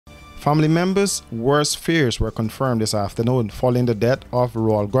Family members' worst fears were confirmed this afternoon following the death of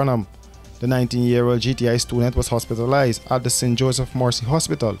Roald Grunham. The 19-year-old GTI student was hospitalized at the St. Joseph Mercy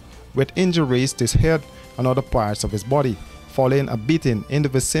Hospital with injuries to his head and other parts of his body following a beating in the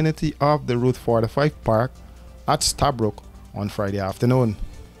vicinity of the Route 45 Park at Stabroek on Friday afternoon.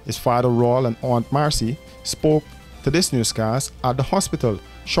 His father Roald and Aunt Marcy spoke to this newscast at the hospital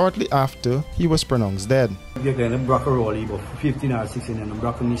shortly after he was pronounced dead. They kind of broke a Rolly about 15 or 16 and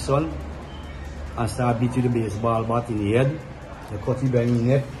broke my son and started beating the baseball bat in the head. They cut him by the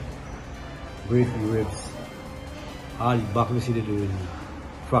neck, break the ribs. All the back we see they doing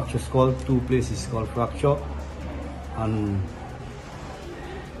fracture skull, 2 places skull fracture and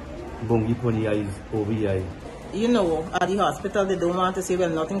bungy pony eyes over the eye. You know, at the hospital, they don't want to say, well,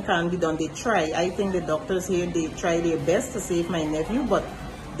 nothing can be done. They try. I think the doctors here, they try their best to save my nephew, but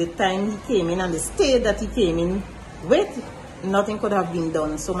the time he came in and the state that he came in with, nothing could have been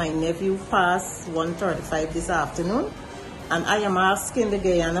done. So my nephew passed 1:35 this afternoon, and I am asking the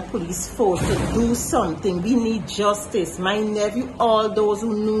Guyana police force to do something. We need justice. My nephew, all those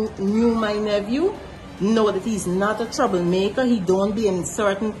who knew my nephew, know that he's not a troublemaker. He don't be in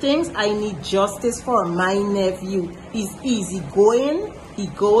certain things. I need justice for my nephew. He's easygoing. He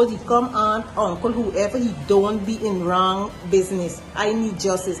goes, he come, aunt, uncle, whoever. He don't be in wrong business. I need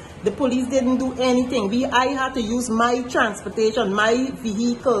justice. The police didn't do anything. I had to use my transportation, my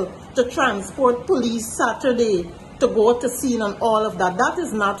vehicle to transport police Saturday to go to scene and all of that. That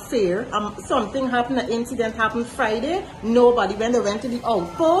is not fair. Something happened, an incident happened Friday. Nobody, when they went to the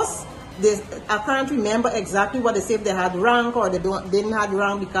outpost, I can't remember exactly what they said, they had rank or they didn't have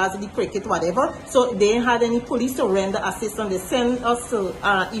rank because of the cricket, whatever. So they didn't have any police to render assistance. They sent us to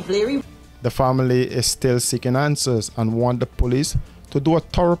Ivlery. The family is still seeking answers and want the police to do a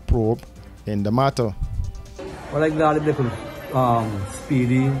thorough probe in the matter. Well, I'm glad they could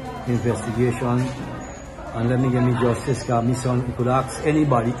speedy investigation and let me get me justice, because my son, he could ask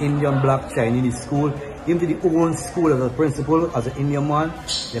anybody, Indian, black, Chinese school, even to the own school as a principal, as an Indian man,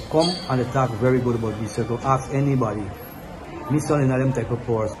 they come and they talk very good about this. So to ask anybody. My son in them type of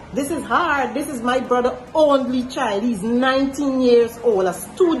course. This is hard. This is my brother only child. He's 19 years old, a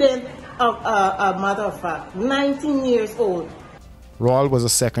student, a matter of fact, 19 years old. Roald was a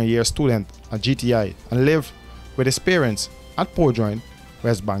second-year student at GTI and lived with his parents at Port Joint,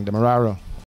 West Bank, Demerara.